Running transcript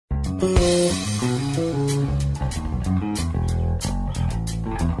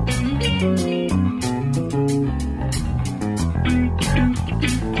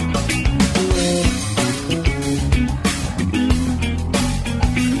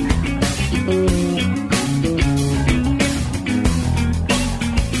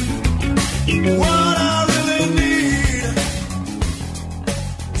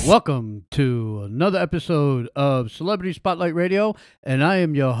Welcome to another episode of Celebrity Spotlight Radio, and I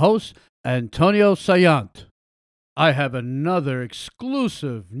am your host, Antonio Saillant. I have another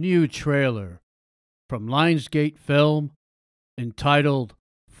exclusive new trailer from Lionsgate Film entitled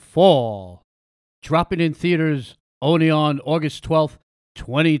Fall, dropping in theaters only on August 12th,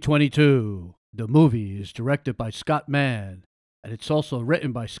 2022. The movie is directed by Scott Mann, and it's also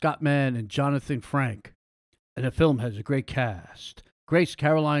written by Scott Mann and Jonathan Frank. And the film has a great cast.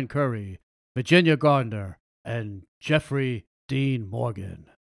 Caroline Currey, Virginia Gardner, and Jeffrey Dean Morgan.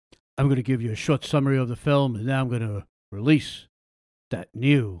 I'm going to give you a short summary of the film, and now I'm going to release that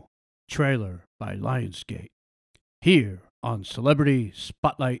new trailer by Lionsgate here on Celebrity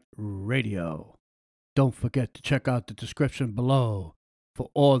Spotlight Radio. Don't forget to check out the description below for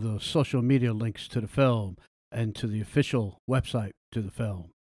all the social media links to the film and to the official website to the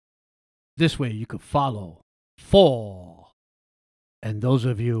film. This way you can follow Fall. And those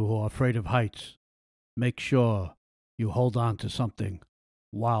of you who are afraid of heights, make sure you hold on to something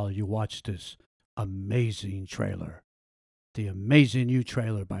while you watch this amazing trailer. The amazing new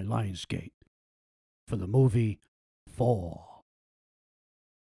trailer by Lionsgate for the movie Fall.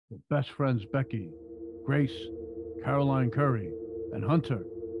 The best friends Becky, Grace, Caroline Currey, and Hunter,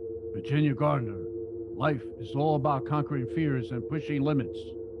 Virginia Gardner. Life is all about conquering fears and pushing limits.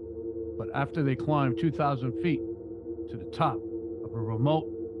 But after they climb 2,000 feet to the top of a remote,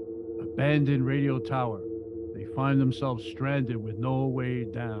 abandoned radio tower, they find themselves stranded with no way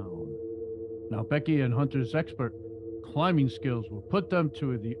down. Now, Becky and Hunter's expert climbing skills will put them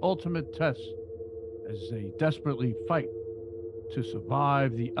to the ultimate test as they desperately fight to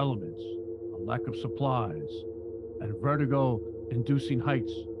survive the elements, a lack of supplies, and vertigo-inducing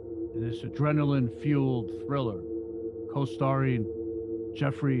heights in this adrenaline-fueled thriller, co-starring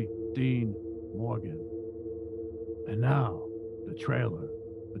Jeffrey Dean Morgan. And now, the trailer.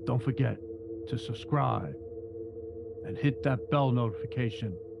 But don't forget to subscribe and hit that bell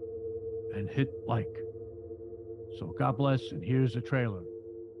notification and hit like. So God bless, and here's the trailer.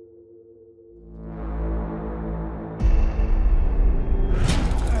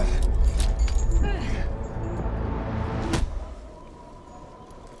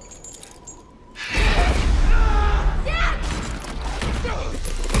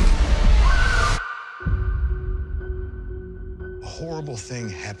 Horrible thing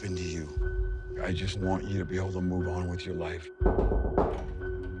happened to you. I just want you to be able to move on with your life.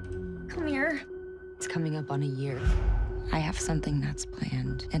 Come here. It's coming up on a year. I have something that's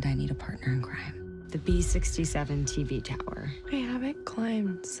planned, and I need a partner in crime. The B67 TV tower. I haven't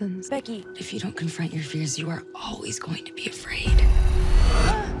climbed since... Becky, if you don't confront your fears, you are always going to be afraid.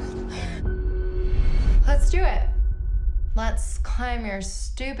 Let's do it. Let's climb your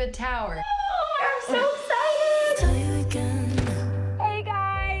stupid tower. Oh, I'm so excited! Tell you again.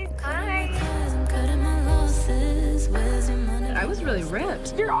 I was really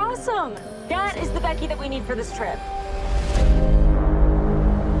ripped. You're awesome! That is the Becky that we need for this trip.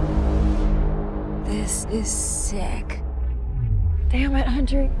 This is sick. Damn it,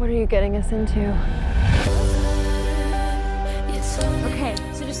 Hunter. What are you getting us into? Okay,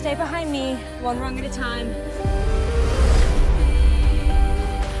 so just stay behind me, one rung at a time.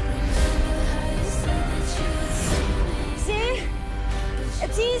 See?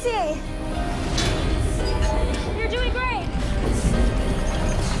 It's easy. You're doing great.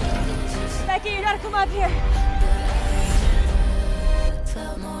 Becky, you gotta come up here.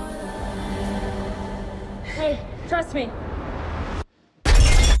 Hey, trust me.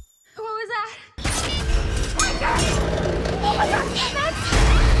 What was that? Oh my God! Oh my God!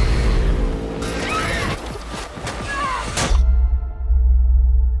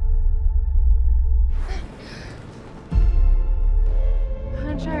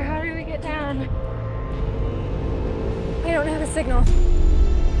 Hunter, how do we get down? I don't have a signal.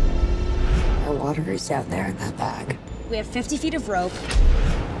 Our water is down there in that bag. We have 50 feet of rope.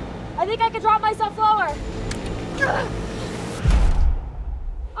 I think I could drop myself lower.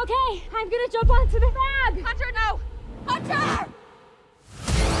 Okay, I'm gonna jump onto the bag. Hunter, no! Hunter!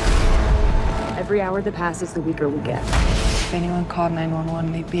 Every hour that passes, the weaker we get. If anyone called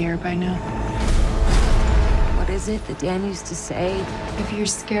 911, they'd be here by now. What is it that Dan used to say? If you're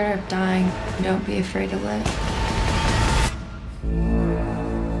scared of dying, don't be afraid to live.